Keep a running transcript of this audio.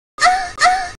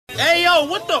Hey, yo,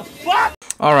 what the fuck?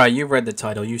 Alright, you've read the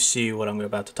title. You see what I'm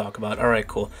about to talk about. Alright,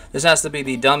 cool. This has to be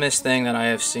the dumbest thing that I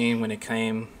have seen when it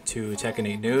came to Tekken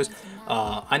 8 news.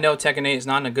 I know Tekken 8 is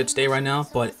not in a good state right now,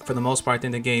 but for the most part, I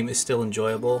think the game is still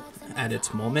enjoyable at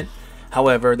its moment.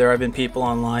 However, there have been people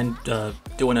online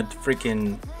doing a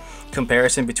freaking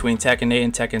comparison between Tekken 8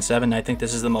 and Tekken 7. I think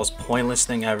this is the most pointless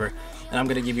thing ever, and I'm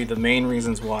going to give you the main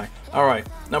reasons why. Alright,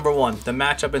 number one, the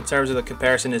matchup in terms of the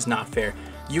comparison is not fair.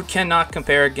 You cannot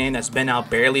compare a game that's been out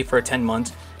barely for 10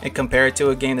 months and compare it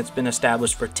to a game that's been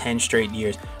established for 10 straight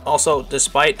years. Also,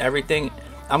 despite everything,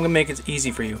 I'm going to make it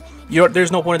easy for you.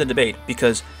 There's no point in the debate,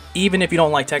 because even if you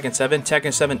don't like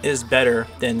Tekken 7 is better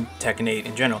than Tekken 8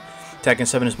 in general. Tekken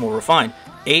 7 is more refined.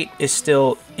 8 is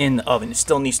still in the oven. It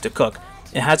still needs to cook.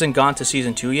 It hasn't gone to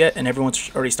Season 2 yet, and everyone's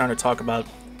already starting to talk about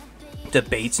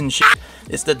debates and shit.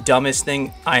 It's the dumbest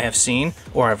thing I have seen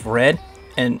or I've read,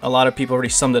 and a lot of people already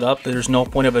summed it up. There's no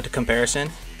point of a comparison,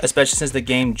 especially since the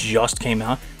game just came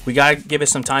out. We gotta give it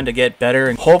some time to get better,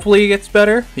 and hopefully it gets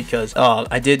better, because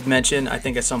I did mention, I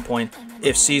think at some point,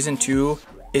 if Season 2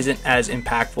 isn't as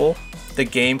impactful, the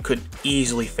game could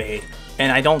easily fade.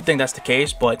 And I don't think that's the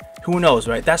case, but who knows,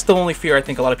 right? That's the only fear I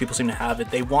think a lot of people seem to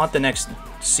have. They want the next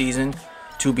season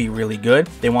to be really good.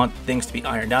 They want things to be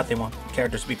ironed out. They want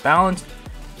characters to be balanced,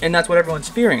 and that's what everyone's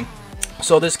fearing.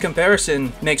 So this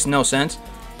comparison makes no sense,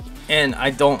 and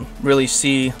I don't really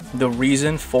see the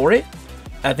reason for it.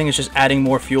 I think it's just adding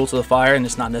more fuel to the fire, and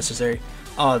it's not necessary.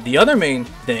 The other main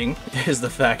thing is the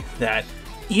fact that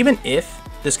even if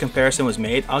this comparison was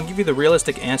made, I'll give you the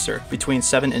realistic answer between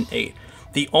 7 and 8.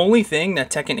 The only thing that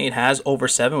Tekken 8 has over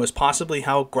 7 was possibly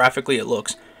how graphically it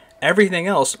looks. Everything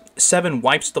else, 7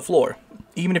 wipes the floor,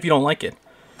 even if you don't like it.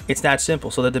 It's that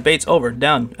simple. So the debate's over.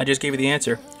 Done. I just gave you the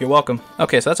answer. You're welcome.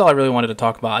 Okay, so that's all I really wanted to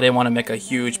talk about. I didn't want to make a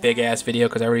huge, big-ass video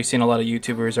because I already seen a lot of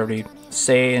YouTubers already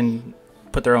say and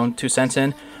put their own 2 cents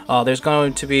in. There's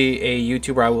going to be a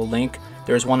YouTuber I will link.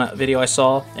 There's one video I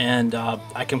saw, and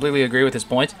I completely agree with his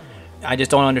point. I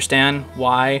just don't understand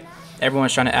why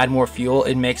everyone's trying to add more fuel.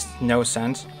 It makes no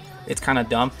sense. It's kind of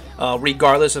dumb.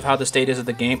 Regardless of how the state is of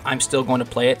the game, I'm still going to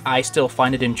play it. I still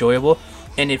find it enjoyable.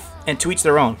 And to each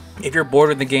their own. If you're bored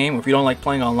with the game, or if you don't like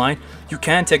playing online, you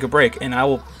can take a break. And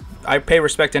I pay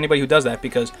respect to anybody who does that,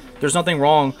 because there's nothing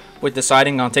wrong with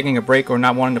deciding on taking a break or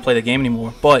not wanting to play the game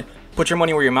anymore. But put your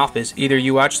money where your mouth is. Either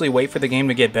you actually wait for the game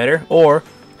to get better, or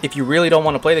if you really don't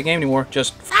want to play the game anymore,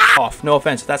 just f off. No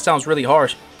offense. That sounds really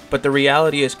harsh. But the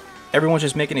reality is, everyone's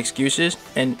just making excuses,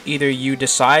 and either you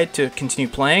decide to continue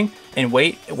playing and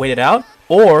wait it out,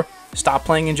 or stop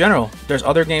playing in general. There's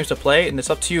other games to play, and it's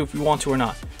up to you if you want to or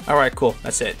not. Alright, cool.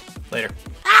 That's it. Later.